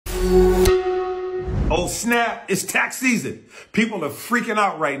Oh snap, it's tax season. People are freaking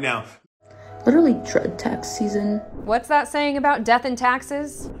out right now. Literally dread tax season. What's that saying about death and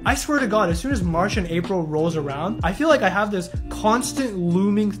taxes? I swear to God, as soon as March and April rolls around, I feel like I have this constant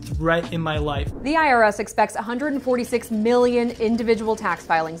looming threat in my life. The IRS expects 146 million individual tax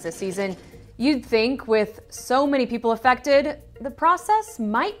filings this season. You'd think with so many people affected, the process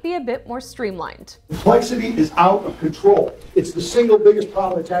might be a bit more streamlined. Complexity is out of control. It's the single biggest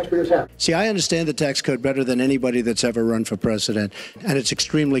problem that taxpayers have. See, I understand the tax code better than anybody that's ever run for president, and it's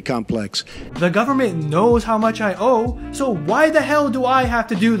extremely complex. The government knows how much I owe, so why the hell do I have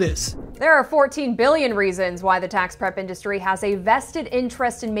to do this? There are 14 billion reasons why the tax prep industry has a vested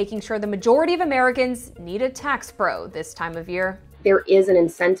interest in making sure the majority of Americans need a tax pro this time of year. There is an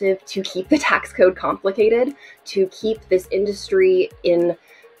incentive to keep the tax code complicated, to keep this industry in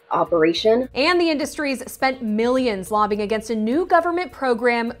operation. And the industry's spent millions lobbying against a new government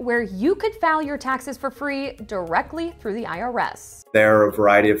program where you could file your taxes for free directly through the IRS. There are a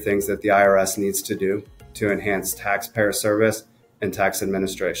variety of things that the IRS needs to do to enhance taxpayer service and tax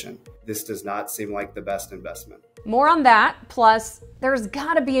administration. This does not seem like the best investment. More on that, plus there's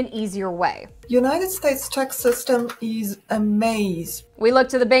gotta be an easier way. United States tax system is a maze. We look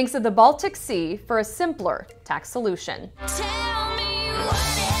to the banks of the Baltic Sea for a simpler tax solution.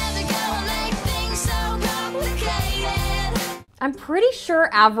 I'm pretty sure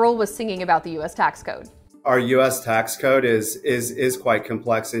Avril was singing about the US tax code. Our US tax code is quite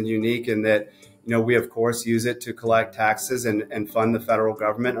complex and unique in that we, of course, use it to collect taxes and fund the federal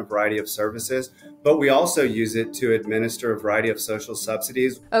government a variety of services, but we also use it to administer a variety of social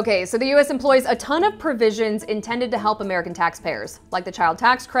subsidies. Okay, so the U.S. employs a ton of provisions intended to help American taxpayers, like the child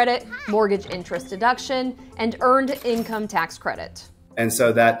tax credit, mortgage interest deduction, and earned income tax credit. And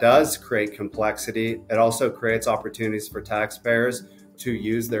so that does create complexity. It also creates opportunities for taxpayers to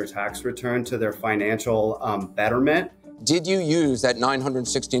use their tax return to their financial betterment. Did you use that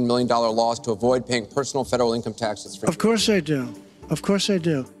 $916 million loss to avoid paying personal federal income taxes? Of course I do. Of course I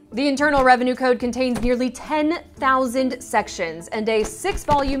do. The Internal Revenue Code contains nearly 10,000 sections and a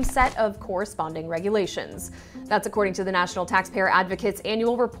 6-volume set of corresponding regulations. That's according to the National Taxpayer Advocate's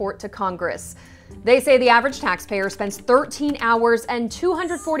annual report to Congress. They say the average taxpayer spends 13 hours and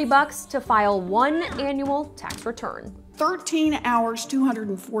 $240 to file one annual tax return. 13 hours,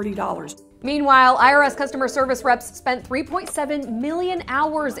 $240. Meanwhile, IRS customer service reps spent 3.7 million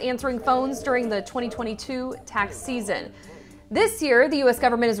hours answering phones during the 2022 tax season. This year, the U.S.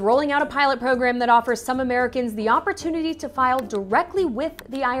 government is rolling out a pilot program that offers some Americans the opportunity to file directly with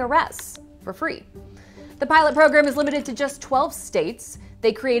the IRS for free. The pilot program is limited to just 12 states.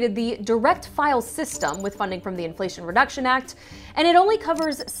 They created the Direct File system with funding from the Inflation Reduction Act, and it only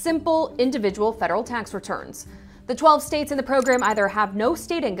covers simple individual federal tax returns. The 12 states in the program either have no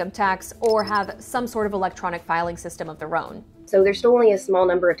state income tax or have some sort of electronic filing system of their own. So there's still only a small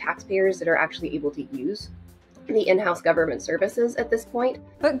number of taxpayers that are actually able to use the in-house government services at this point.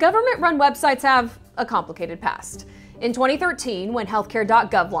 But government-run websites have a complicated past. In 2013, when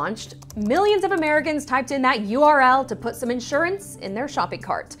healthcare.gov launched, millions of Americans typed in that URL to put some insurance in their shopping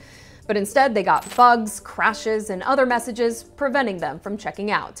cart. But instead, they got bugs, crashes, and other messages preventing them from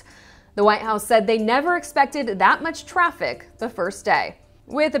checking out. The White House said they never expected that much traffic the first day.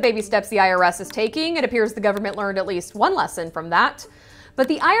 With the baby steps the IRS is taking, it appears the government learned at least one lesson from that. But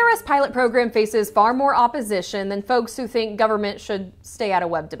the IRS pilot program faces far more opposition than folks who think government should stay out of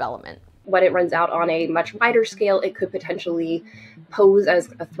web development. When it runs out on a much wider scale, it could potentially pose as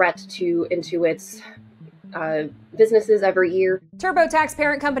a threat to Intuit's businesses every year. TurboTax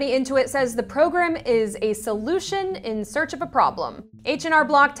parent company Intuit says the program is a solution in search of a problem. H&R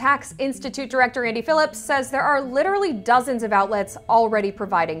Block Tax Institute Director Andy Phillips says there are literally dozens of outlets already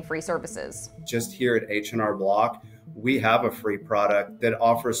providing free services. Just here at H&R Block, we have a free product that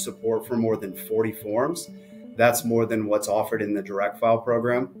offers support for more than 40 forms. That's more than what's offered in the Direct File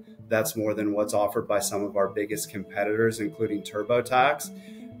program. That's more than what's offered by some of our biggest competitors, including TurboTax.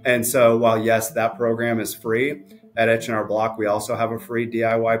 And so while, yes, that program is free, at H&R Block, we also have a free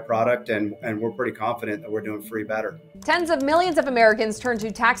DIY product, and we're pretty confident that we're doing free better. Tens of millions of Americans turn to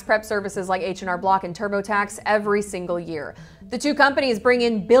tax prep services like H&R Block and TurboTax every single year. The two companies bring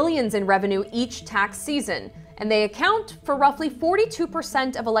in billions in revenue each tax season, and they account for roughly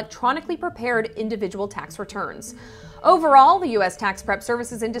 42% of electronically prepared individual tax returns. Overall, the U.S. tax prep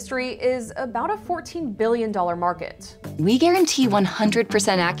services industry is about a $14 billion market. We guarantee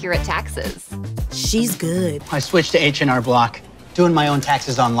 100% accurate taxes. She's good. I switched to H&R Block, doing my own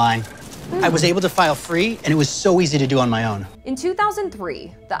taxes online. I was able to file free, and it was so easy to do on my own. In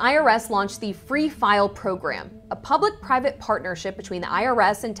 2003, the IRS launched the Free File program, a public-private partnership between the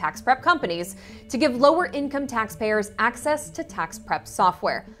IRS and tax prep companies to give lower-income taxpayers access to tax prep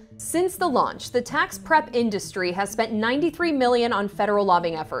software. Since the launch, the tax prep industry has spent $93 million on federal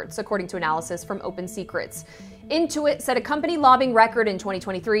lobbying efforts, according to analysis from Open Secrets. Intuit set a company lobbying record in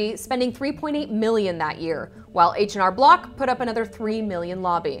 2023, spending $3.8 million that year, while H&R Block put up another $3 million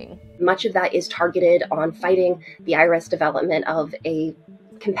lobbying. Much of that is targeted on fighting the IRS development of a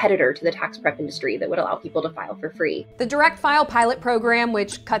competitor to the tax prep industry that would allow people to file for free. The Direct File pilot program,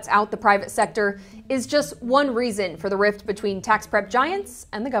 which cuts out the private sector, is just one reason for the rift between tax prep giants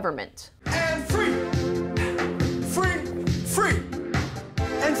and the government. And free,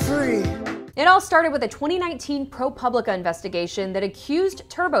 and free. It all started with a 2019 ProPublica investigation that accused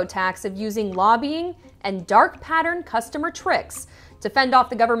TurboTax of using lobbying and dark pattern customer tricks to fend off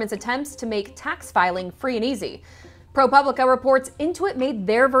the government's attempts to make tax filing free and easy. ProPublica reports Intuit made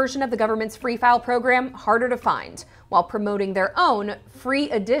their version of the government's Free File program harder to find, while promoting their own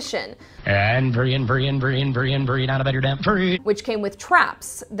free edition. And free, not about your damn free. Which came with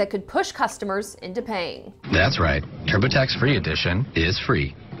traps that could push customers into paying. That's right. TurboTax Free Edition is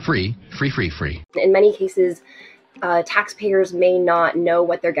free. Free. In many cases, taxpayers may not know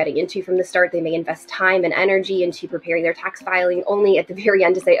what they're getting into from the start. They may invest time and energy into preparing their tax filing, only at the very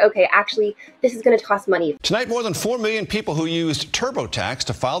end to say, okay, actually, this is going to cost money. Tonight, more than 4 million people who used TurboTax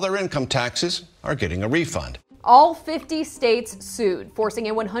to file their income taxes are getting a refund. All 50 states sued, forcing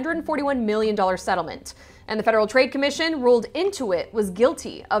a $141 million settlement. And the Federal Trade Commission ruled Intuit was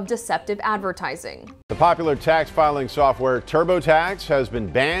guilty of deceptive advertising. The popular tax filing software TurboTax has been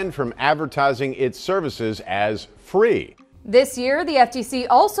banned from advertising its services as free. This year, the FTC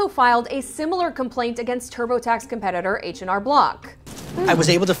also filed a similar complaint against TurboTax competitor H&R Block. I was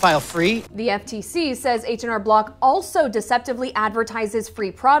able to file free. The FTC says H&R Block also deceptively advertises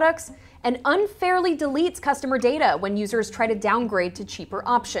free products and unfairly deletes customer data when users try to downgrade to cheaper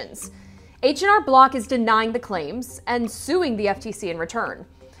options. H&R Block is denying the claims and suing the FTC in return.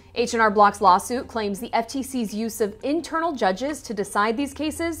 H&R Block's lawsuit claims the FTC's use of internal judges to decide these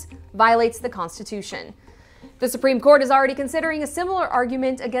cases violates the Constitution. The Supreme Court is already considering a similar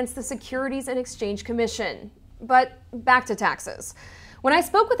argument against the Securities and Exchange Commission. But back to taxes. When I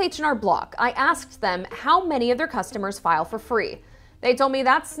spoke with H&R Block, I asked them how many of their customers file for free. They told me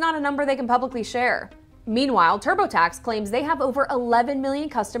that's not a number they can publicly share. Meanwhile, TurboTax claims they have over 11 million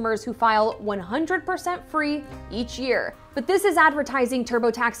customers who file 100% free each year. But this is advertising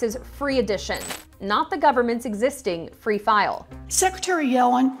TurboTax's free edition, not the government's existing free file. Secretary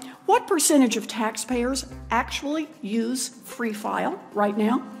Yellen, what percentage of taxpayers actually use Free File right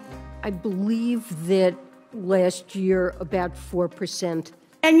now? I believe that last year about 4%.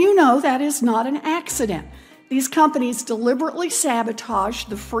 And you know that is not an accident. These companies deliberately sabotaged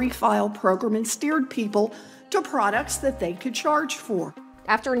the Free File program and steered people to products that they could charge for.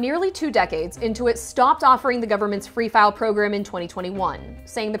 After nearly 2 decades, Intuit stopped offering the government's Free File program in 2021,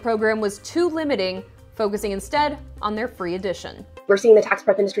 saying the program was too limiting, focusing instead on their free edition. We're seeing the tax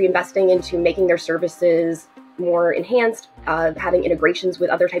prep industry investing into making their services more enhanced, having integrations with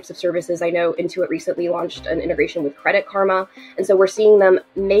other types of services. I know Intuit recently launched an integration with Credit Karma, and so we're seeing them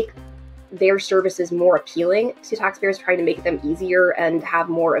make their services more appealing to taxpayers, trying to make them easier and have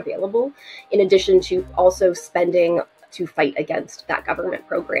more available, in addition to also spending to fight against that government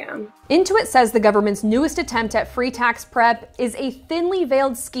program. Intuit says the government's newest attempt at free tax prep is a thinly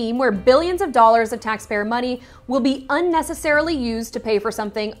veiled scheme where billions of dollars of taxpayer money will be unnecessarily used to pay for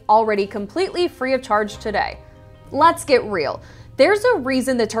something already completely free of charge today. Let's get real. There's a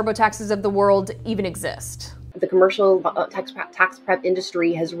reason the TurboTaxes of the world even exist. The commercial tax prep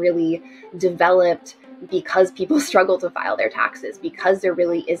industry has really developed because people struggle to file their taxes, because there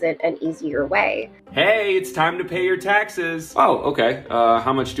really isn't an easier way. Hey, it's time to pay your taxes. Oh, okay.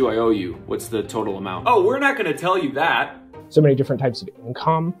 How much do I owe you? What's the total amount? Oh, we're not going to tell you that. So many different types of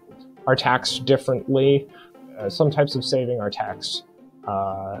income are taxed differently. Some types of saving are taxed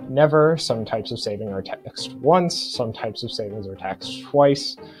never. Some types of saving are taxed once. Some types of savings are taxed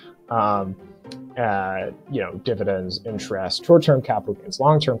twice. Dividends, interest, short-term capital gains,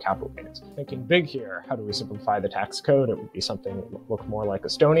 long-term capital gains. Thinking big here, how do we simplify the tax code? It would be something that would look more like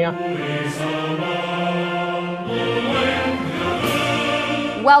Estonia.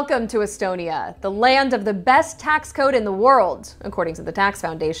 Welcome to Estonia, the land of the best tax code in the world, according to the Tax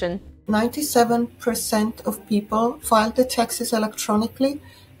Foundation. 97% of people filed their taxes electronically,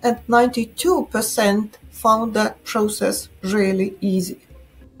 and 92% found that process really easy.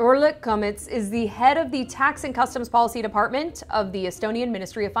 Urlik Kumits is the head of the Tax and Customs Policy Department of the Estonian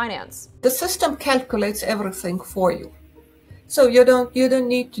Ministry of Finance. The system calculates everything for you. So you don't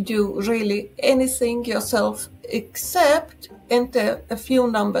need to do really anything yourself except enter a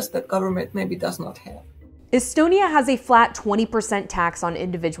few numbers that government maybe does not have. Estonia has a flat 20% tax on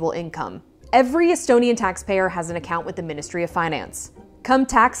individual income. Every Estonian taxpayer has an account with the Ministry of Finance. Come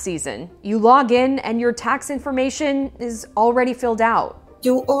tax season, you log in and your tax information is already filled out.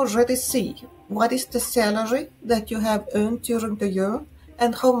 You already see what is the salary that you have earned during the year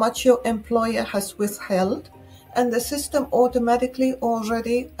and how much your employer has withheld, and the system automatically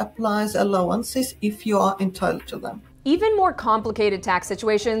already applies allowances if you are entitled to them. Even more complicated tax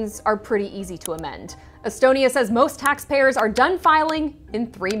situations are pretty easy to amend. Estonia says most taxpayers are done filing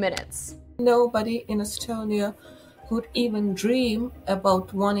in 3 minutes. Nobody in Estonia would even dream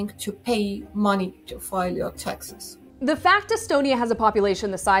about wanting to pay money to file your taxes. The fact Estonia has a population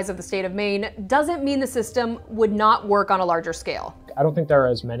the size of the state of Maine doesn't mean the system would not work on a larger scale. I don't think there are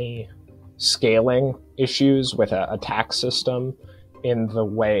as many scaling issues with a tax system in the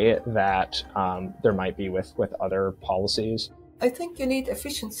way that there might be with other policies. I think you need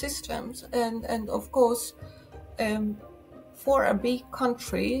efficient systems, and of course, for a big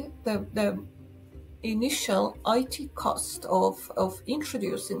country, the initial IT cost of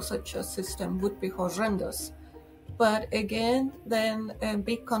introducing such a system would be horrendous. But again, then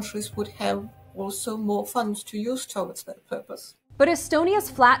big countries would have also more funds to use towards that purpose. But Estonia's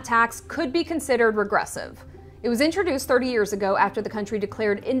flat tax could be considered regressive. It was introduced 30 years ago after the country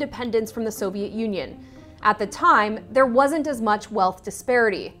declared independence from the Soviet Union. At the time, there wasn't as much wealth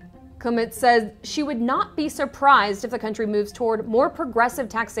disparity. Kumits says she would not be surprised if the country moves toward more progressive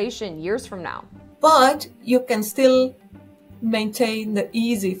taxation years from now. But you can still maintain the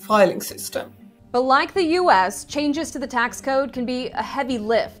easy filing system. But like the US, changes to the tax code can be a heavy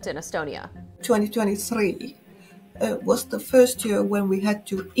lift in Estonia. 2023 was the first year when we had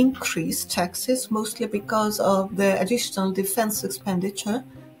to increase taxes, mostly because of the additional defense expenditure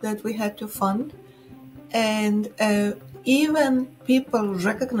that we had to fund. And even people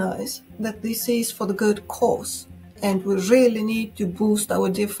recognize that this is for the good cause and we really need to boost our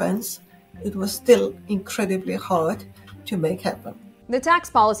defense. It was still incredibly hard to make happen. The Tax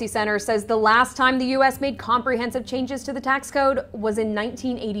Policy Center says the last time the U.S. made comprehensive changes to the tax code was in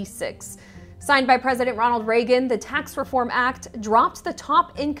 1986. Signed by President Ronald Reagan, the Tax Reform Act dropped the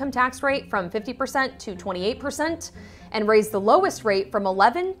top income tax rate from 50% to 28% and raised the lowest rate from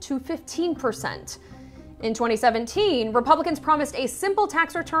 11% to 15%. In 2017, Republicans promised a simple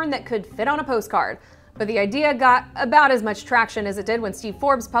tax return that could fit on a postcard. But the idea got about as much traction as it did when Steve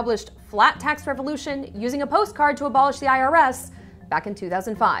Forbes published Flat Tax Revolution using a postcard to abolish the IRS back in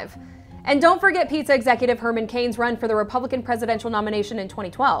 2005. And don't forget pizza executive Herman Cain's run for the Republican presidential nomination in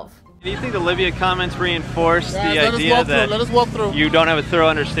 2012. Do you think the Libya comments reinforce the idea that you don't have a thorough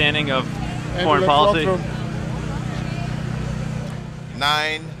understanding of foreign policy?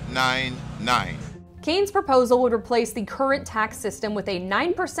 999. Cain's proposal would replace the current tax system with a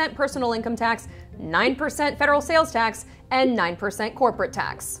 9% personal income tax, 9% federal sales tax, and 9% corporate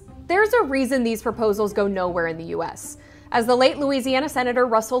tax. There's a reason these proposals go nowhere in the U.S. As the late Louisiana Senator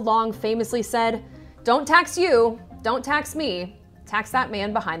Russell Long famously said, "Don't tax you, don't tax me, tax that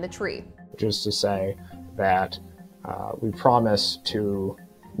man behind the tree." Which is to say that we promise to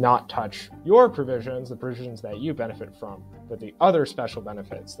not touch your provisions, the provisions that you benefit from, but the other special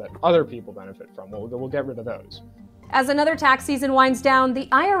benefits that other people benefit from, we'll get rid of those. As another tax season winds down, the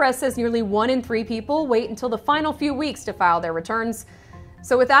IRS says nearly 1 in 3 people wait until the final few weeks to file their returns.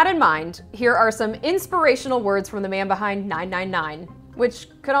 So with that in mind, here are some inspirational words from the man behind 999, which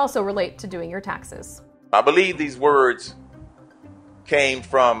could also relate to doing your taxes. I believe these words came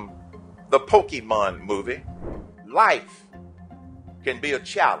from the Pokemon movie. Life can be a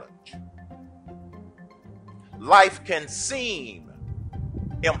challenge. Life can seem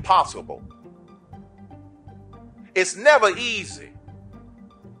impossible. It's never easy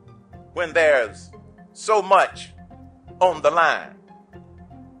when there's so much on the line.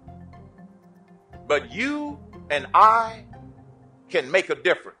 But you and I can make a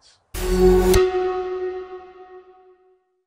difference.